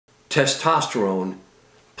Testosterone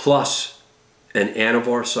plus an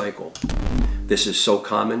Anavar cycle. This is so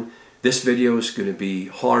common. This video is going to be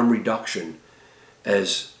harm reduction,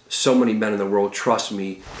 as so many men in the world trust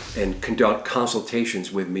me and conduct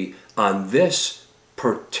consultations with me on this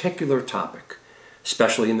particular topic,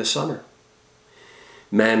 especially in the summer.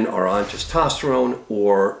 Men are on testosterone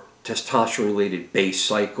or testosterone-related base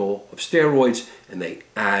cycle of steroids, and they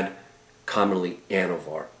add commonly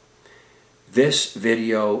Anavar. This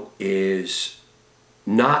video is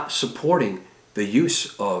not supporting the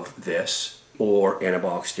use of this or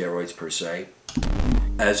anabolic steroids per se,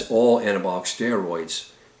 as all anabolic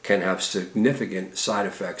steroids can have significant side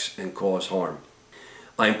effects and cause harm.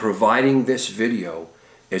 I'm providing this video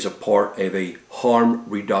as a part of a harm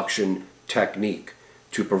reduction technique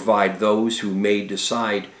to provide those who may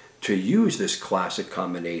decide to use this classic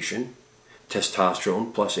combination,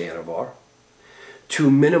 testosterone plus Anavar,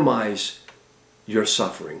 to minimize your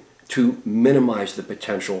suffering, to minimize the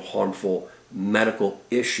potential harmful medical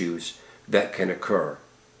issues that can occur,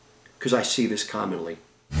 because I see this commonly.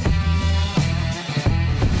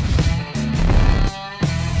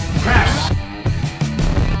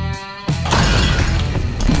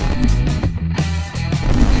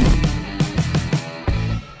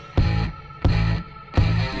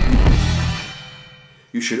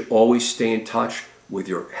 You should always stay in touch with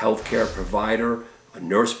your healthcare provider, a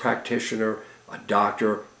nurse practitioner, a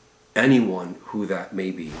doctor, anyone who that may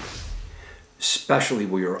be, especially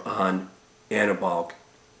where you're on anabolic,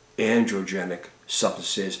 androgenic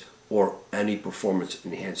substances or any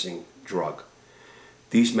performance-enhancing drug.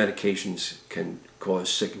 These medications can cause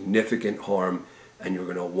significant harm, and you're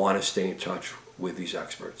going to want to stay in touch with these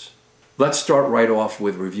experts. Let's start right off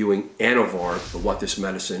with reviewing Anavar, what this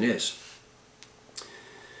medicine is.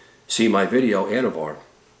 See my video, Anavar.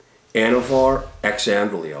 Anavar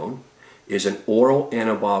exandrolone is an oral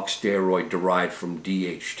anabolic steroid derived from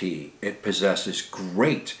DHT. It possesses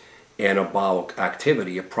great anabolic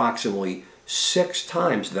activity, approximately 6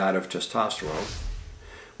 times that of testosterone,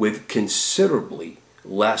 with considerably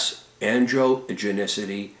less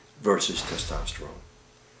androgenicity versus testosterone.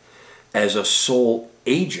 As a sole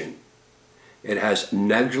agent, it has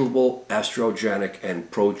negligible estrogenic and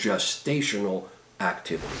progestational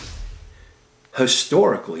activity.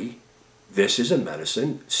 Historically, this is a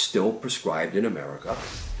medicine still prescribed in America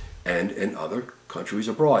and in other countries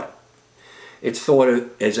abroad. It's thought of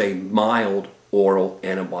as a mild oral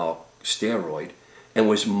anabolic steroid and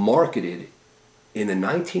was marketed in the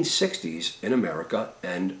 1960s in America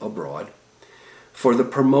and abroad for the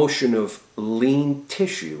promotion of lean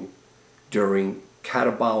tissue during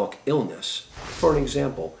catabolic illness, for an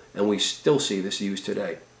example, and we still see this used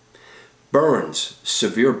today. Burns,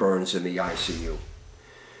 severe burns in the ICU.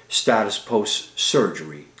 Status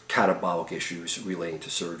post-surgery, catabolic issues relating to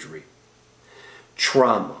surgery.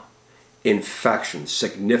 Trauma, infection,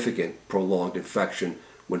 significant prolonged infection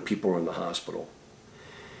when people are in the hospital.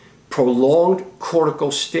 Prolonged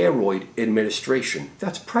corticosteroid administration,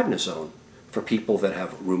 that's prednisone for people that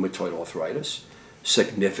have rheumatoid arthritis,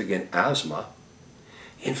 significant asthma.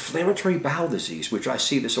 Inflammatory bowel disease, which I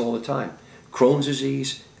see this all the time. Crohn's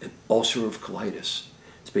disease and ulcerative colitis.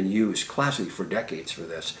 It's been used classically for decades for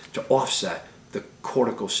this to offset the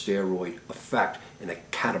corticosteroid effect and the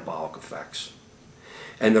catabolic effects.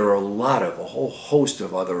 And there are a whole host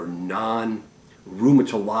of other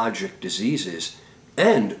non-rheumatologic diseases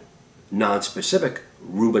and non-specific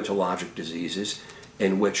rheumatologic diseases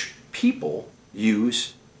in which people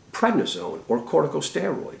use prednisone or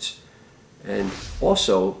corticosteroids. And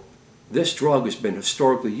also, this drug has been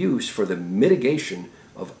historically used for the mitigation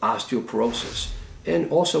of osteoporosis,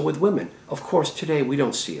 and also with women. Of course, today we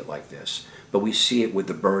don't see it like this, but we see it with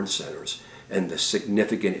the burn centers and the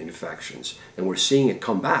significant infections, and we're seeing it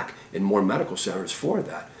come back in more medical centers for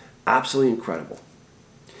that. Absolutely incredible.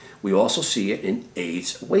 We also see it in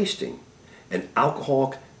AIDS wasting and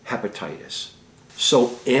alcoholic hepatitis.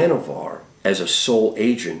 So Anavar, as a sole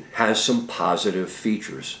agent, has some positive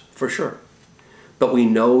features, for sure. But we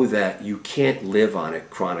know that you can't live on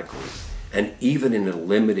it chronically. And even in the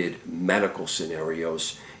limited medical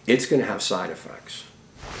scenarios, it's going to have side effects.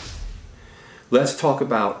 Let's talk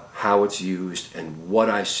about how it's used and what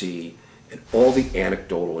I see and all the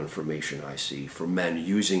anecdotal information I see for men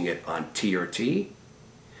using it on TRT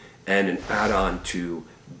and an add-on to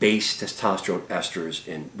base testosterone esters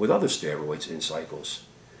with other steroids in cycles.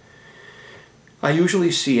 I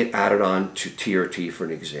usually see it added on to TRT, for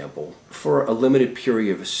an example, for a limited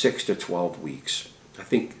period of 6 to 12 weeks. I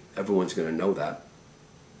think everyone's going to know that.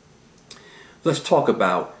 Let's talk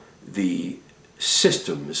about the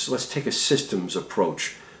systems. Let's take a systems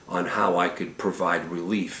approach on how I could provide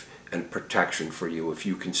relief and protection for you if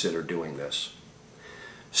you consider doing this.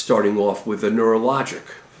 Starting off with the neurologic,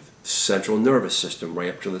 central nervous system right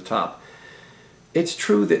up to the top. It's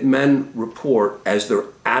true that men report as they're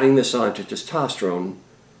adding this on to testosterone,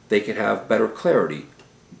 they can have better clarity,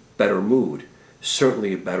 better mood,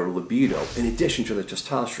 certainly a better libido, in addition to the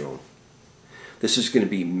testosterone. This is going to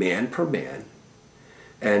be man per man.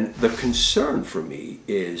 And the concern for me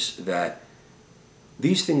is that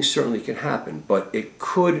these things certainly can happen, but it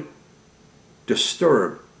could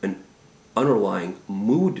disturb an underlying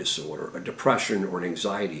mood disorder, a depression or an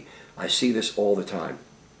anxiety. I see this all the time.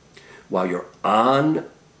 While you're on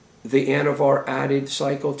the Anavar added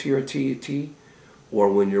cycle to your TET,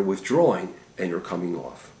 or when you're withdrawing and you're coming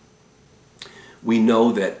off. We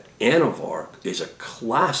know that Anavar is a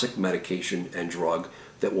classic medication and drug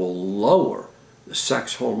that will lower the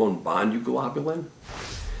sex hormone globulin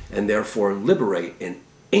and therefore liberate and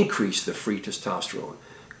increase the free testosterone.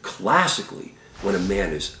 Classically, when a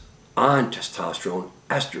man is on testosterone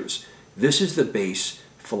esters, this is the base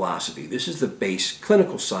philosophy. This is the base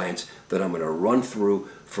clinical science that I'm going to run through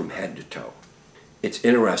from head to toe. It's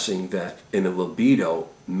interesting that in the libido,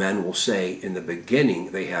 men will say in the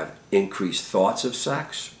beginning they have increased thoughts of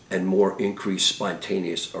sex and more increased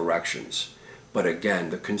spontaneous erections. But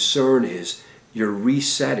again, the concern is you're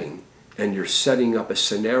resetting and you're setting up a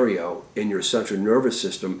scenario in your central nervous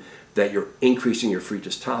system that you're increasing your free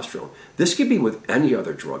testosterone. This could be with any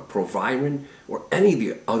other drug, Proviron or any of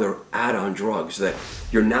the other add-on drugs, that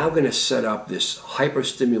you're now going to set up this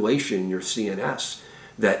hyperstimulation in your CNS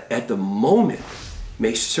that at the moment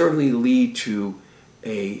may certainly lead to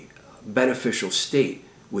a beneficial state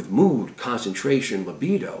with mood, concentration,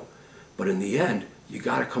 libido, but in the end, you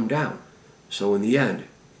got to come down. So in the end,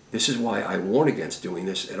 this is why I warn against doing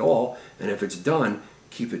this at all, and if it's done,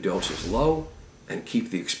 keep the doses low and keep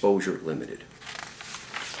the exposure limited.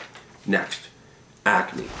 Next,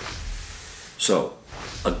 acne. So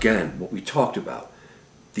again, what we talked about,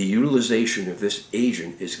 the utilization of this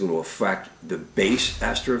agent is going to affect the base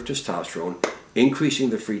ester of testosterone, increasing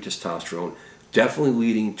the free testosterone, definitely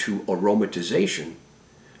leading to aromatization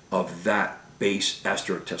of that base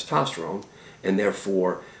ester of testosterone, and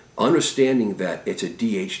therefore understanding that it's a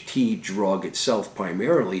DHT drug itself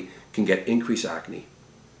primarily can get increased acne.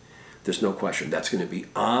 There's no question. That's going to be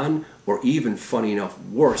on, or even, funny enough,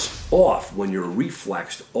 worse off when you're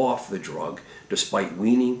reflexed off the drug, despite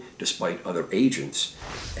weaning, despite other agents.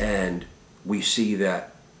 And we see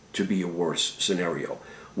that to be a worse scenario.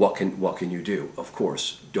 What can you do? Of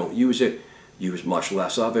course, don't use it. Use much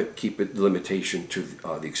less of it. Keep it limitation to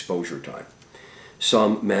the exposure time.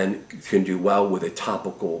 Some men can do well with a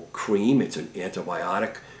topical cream. It's an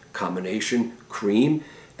antibiotic combination cream.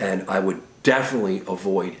 And I would definitely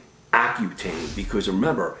avoid Accutane, because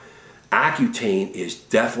remember, Accutane is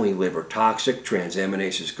definitely liver toxic.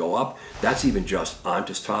 Transaminases go up. That's even just on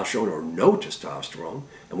testosterone or no testosterone.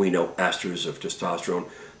 And we know esters of testosterone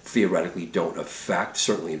theoretically don't affect,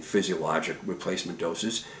 certainly in physiologic replacement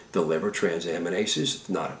doses, the liver transaminases. It's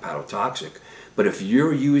not hepatotoxic. But if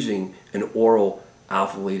you're using an oral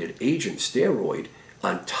alpha-lated agent, steroid,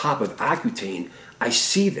 on top of Accutane, I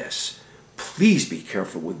see this. Please be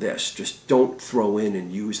careful with this. Just don't throw in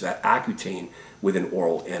and use that Accutane with an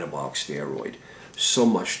oral anabolic steroid. So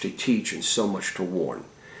much to teach and so much to warn.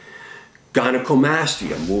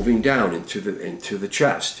 Gynecomastia, moving down into the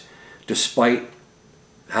chest. Despite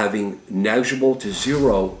having negligible to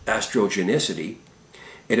zero estrogenicity,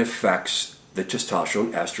 it affects the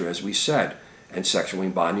testosterone ester, as we said, and sexually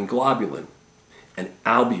binding globulin. And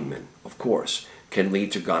albumin, of course, can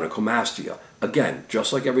lead to gynecomastia. Again,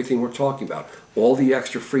 just like everything we're talking about, all the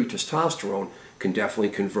extra free testosterone can definitely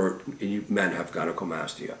convert, men have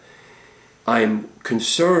gynecomastia. I'm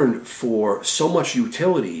concerned for so much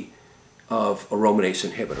utility of aromatase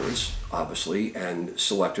inhibitors, obviously, and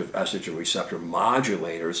selective estrogen receptor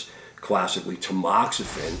modulators, classically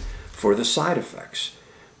tamoxifen, for the side effects.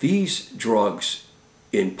 These drugs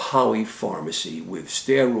in polypharmacy with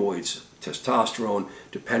steroids, testosterone,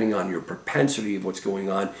 depending on your propensity of what's going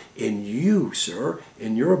on in you, sir,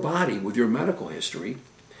 in your body with your medical history.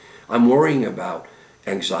 I'm worrying about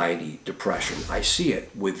anxiety, depression. I see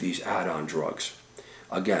it with these add-on drugs.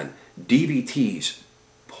 Again, DVTs,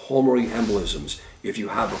 pulmonary embolisms, if you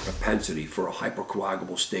have a propensity for a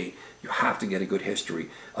hypercoagulable state, you have to get a good history.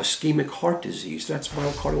 Ischemic heart disease, that's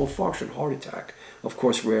myocardial infarction, heart attack, of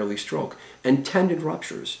course rarely stroke, and tendon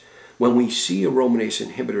ruptures. When we see aromatase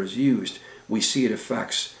inhibitors used, we see it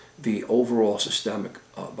affects the overall systemic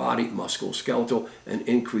body, musculoskeletal, and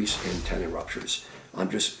increase in tendon ruptures. I'm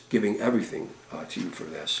just giving everything to you for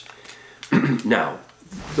this. Now,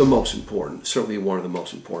 the most important, certainly one of the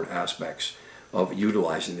most important aspects of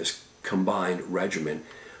utilizing this combined regimen.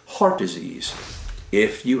 Heart disease.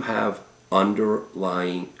 If you have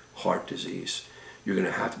underlying heart disease, you're going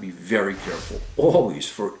to have to be very careful, always,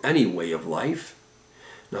 for any way of life,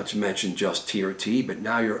 not to mention just TRT, but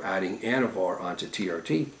now you're adding Anavar onto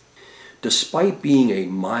TRT. Despite being a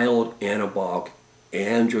mild anabolic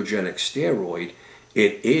androgenic steroid,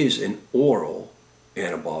 it is an oral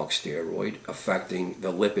anabolic steroid affecting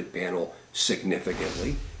the lipid panel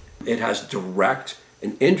significantly. It has direct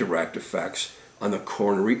and indirect effects on the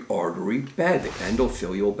coronary artery bed, the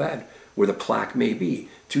endothelial bed, where the plaque may be,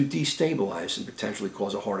 to destabilize and potentially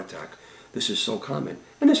cause a heart attack. This is so common,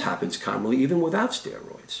 and this happens commonly even without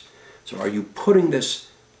steroids. So are you putting this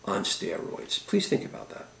on steroids? Please think about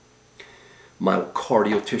that.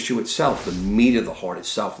 Myocardial tissue itself, the meat of the heart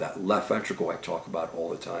itself, that left ventricle I talk about all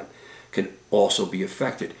the time, can also be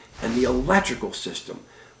affected. And the electrical system,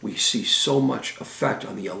 we see so much effect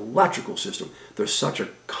on the electrical system. There's such a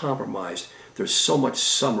compromised, there's so much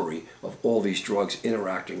summary of all these drugs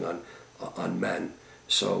interacting on men.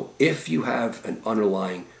 So if you have an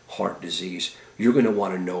underlying heart disease, you're going to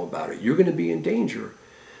want to know about it. You're going to be in danger.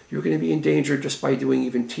 You're going to be in danger just by doing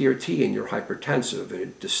even TRT, and you're hypertensive, and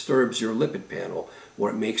it disturbs your lipid panel, or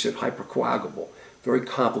it makes it hypercoagulable. Very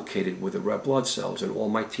complicated with the red blood cells and all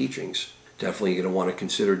my teachings. Definitely you're going to want to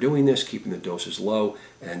consider doing this, keeping the doses low,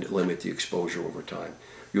 and limit the exposure over time.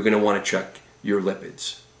 You're going to want to check your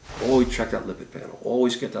lipids. Always check that lipid panel.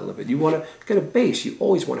 Always get that lipid. You want to get a base. You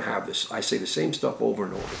always want to have this. I say the same stuff over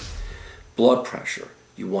and over. Blood pressure.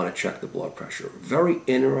 You want to check the blood pressure. Very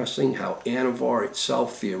interesting how Anavar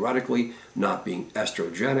itself, theoretically, not being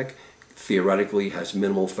estrogenic, theoretically has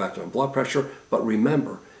minimal effect on blood pressure. But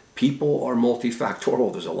remember, people are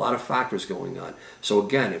multifactorial. There's a lot of factors going on. So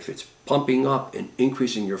again, if it's pumping up and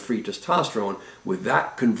increasing your free testosterone, with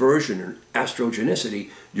that conversion and estrogenicity,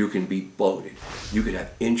 you can be bloated. You could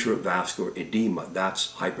have intravascular edema.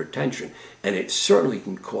 That's hypertension. And it certainly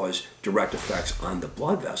can cause direct effects on the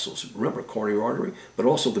blood vessels. Remember, coronary artery, but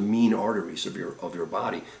also the mean arteries of your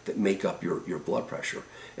body that make up your blood pressure.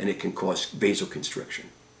 And it can cause vasoconstriction.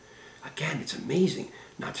 Again, it's amazing.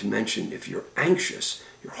 Not to mention, if you're anxious,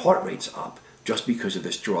 your heart rate's up just because of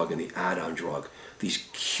this drug and the add-on drug. These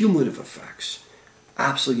cumulative effects,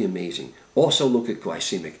 absolutely amazing. Also look at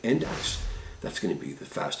glycemic index. That's going to be the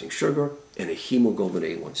fasting sugar and a hemoglobin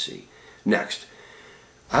A1C. Next,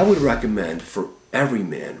 I would recommend for every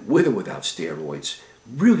man, with or without steroids,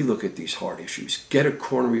 really look at these heart issues. Get a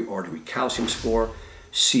coronary artery calcium score,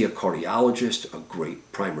 see a cardiologist, a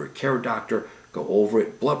great primary care doctor, go over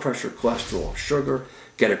it, blood pressure, cholesterol, sugar,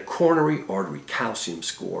 get a coronary artery calcium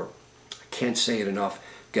score. I can't say it enough.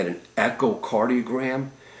 Get an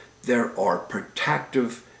echocardiogram. There are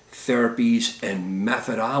protective therapies and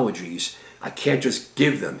methodologies. I can't just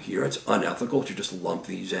give them here. It's unethical to just lump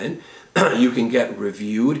these in. You can get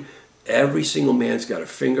reviewed. Every single man's got a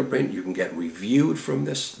fingerprint. You can get reviewed from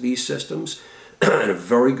these systems. And a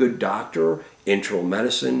very good doctor, internal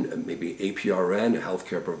medicine, maybe APRN, a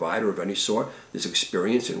healthcare provider of any sort, is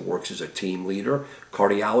experienced and works as a team leader,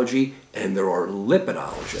 cardiology, and there are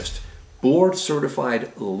lipidologists,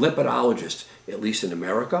 board-certified lipidologists, at least in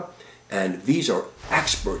America, and these are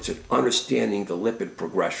experts at understanding the lipid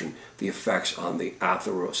progression, the effects on the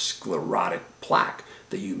atherosclerotic plaque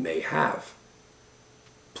that you may have.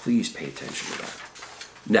 Please pay attention to that.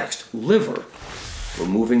 Next, liver. We're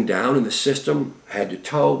moving down in the system, head to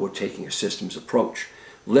toe. We're taking a systems approach.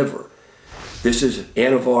 Liver. This is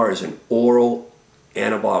Anavar is an oral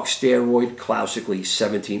anabolic steroid, classically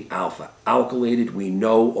 17-alpha alkylated. We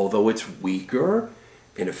know, although it's weaker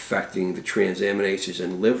in affecting the transaminases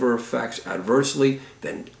and liver effects adversely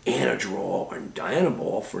than Anadrol or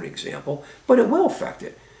Dianabol, for an example, but it will affect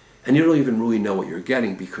it. And you don't even really know what you're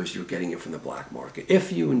getting because you're getting it from the black market,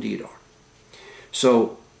 if you indeed are.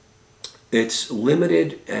 So it's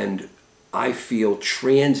limited, and I feel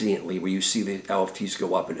transiently where you see the LFTs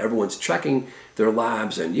go up and everyone's checking their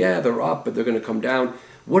labs and yeah, they're up, but they're going to come down.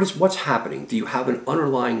 What's happening? Do you have an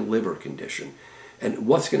underlying liver condition? And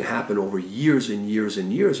what's going to happen over years and years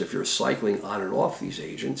and years if you're cycling on and off these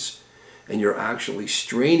agents and you're actually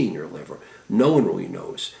straining your liver? No one really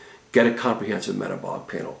knows. Get a comprehensive metabolic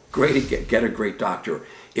panel. Get a great doctor.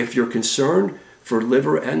 If you're concerned for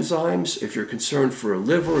liver enzymes, if you're concerned for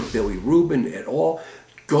liver, bilirubin at all,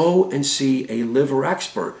 go and see a liver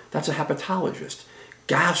expert. That's a hepatologist,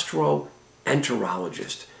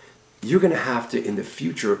 gastroenterologist. You're going to have to, in the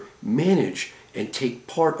future, manage and take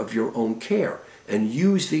part of your own care and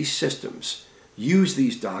use these systems, use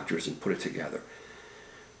these doctors and put it together.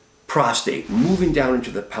 Prostate, moving down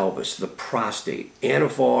into the pelvis, the prostate.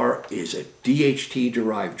 Anavar is a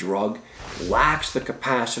DHT-derived drug, lacks the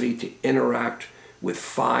capacity to interact with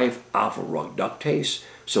 5-alpha reductase,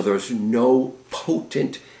 so there's no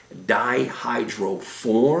potent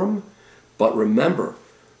dihydroform. But remember,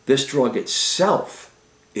 this drug itself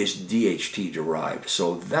is DHT-derived,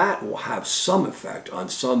 so that will have some effect on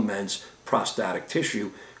some men's prostatic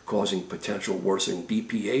tissue, causing potential worsening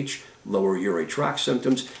BPH, lower urinary tract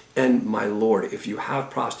symptoms, and my lord, if you have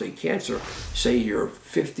prostate cancer, say you're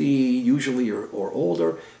 50 usually or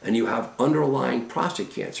older, and you have underlying prostate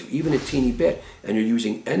cancer, even a teeny bit, and you're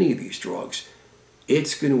using any of these drugs,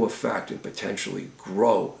 it's going to affect and potentially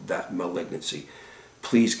grow that malignancy.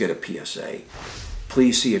 Please get a PSA.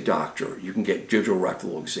 Please see a doctor. You can get digital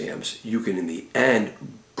rectal exams. You can, in the end,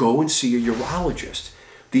 go and see a urologist.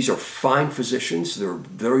 These are fine physicians. They're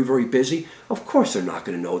very, very busy. Of course, they're not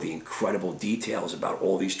going to know the incredible details about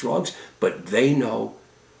all these drugs, but they know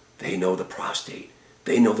the prostate.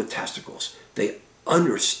 They know the testicles. They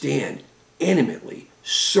understand intimately,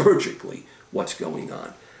 surgically, what's going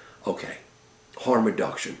on. Okay, harm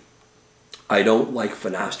reduction. I don't like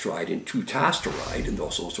finasteride and dutasteride, and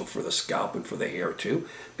also for the scalp and for the hair too,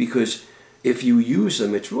 because if you use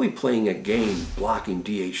them, it's really playing a game blocking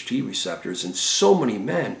DHT receptors, and so many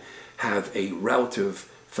men have a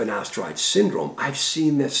relative finasteride syndrome. I've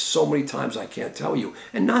seen this so many times I can't tell you,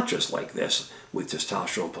 and not just like this with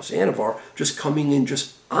testosterone plus Anavar, just coming in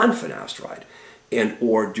just on finasteride and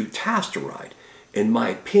or dutasteride. In my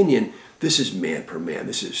opinion, this is man per man.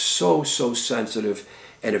 This is so sensitive,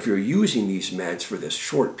 and if you're using these meds for this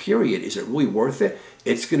short period, is it really worth it?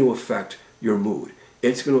 It's going to affect your mood.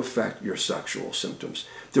 It's going to affect your sexual symptoms.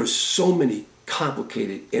 There's so many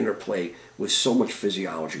complicated interplay with so much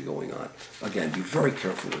physiology going on. Again, be very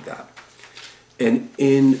careful with that. And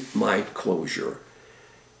in my closure,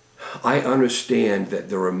 I understand that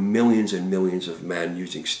there are millions and millions of men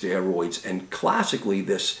using steroids, and classically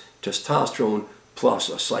this testosterone plus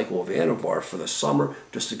a cycle of Anavar for the summer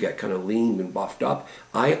just to get kind of lean and buffed up.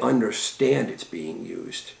 I understand it's being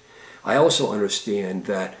used. I also understand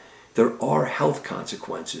that there are health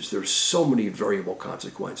consequences. There's so many variable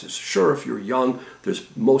consequences. Sure, if you're young, there's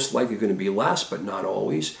most likely going to be less, but not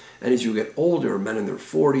always. And as you get older, men in their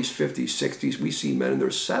 40s, 50s, 60s, we see men in their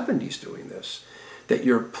 70s doing this, that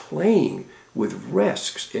you're playing with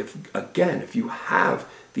risks. If you have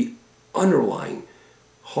the underlying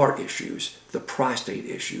heart issues, the prostate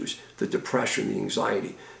issues, the depression, the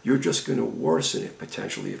anxiety, you're just going to worsen it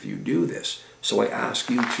potentially if you do this. So I ask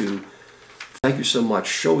you to, thank you so much,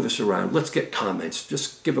 show this around. Let's get comments.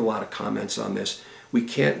 Just give a lot of comments on this. We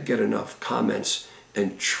can't get enough comments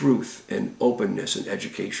and truth and openness and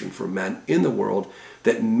education for men in the world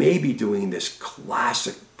that may be doing this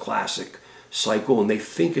classic cycle, and they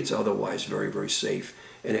think it's otherwise very, very safe,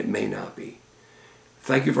 and it may not be.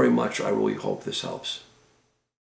 Thank you very much. I really hope this helps.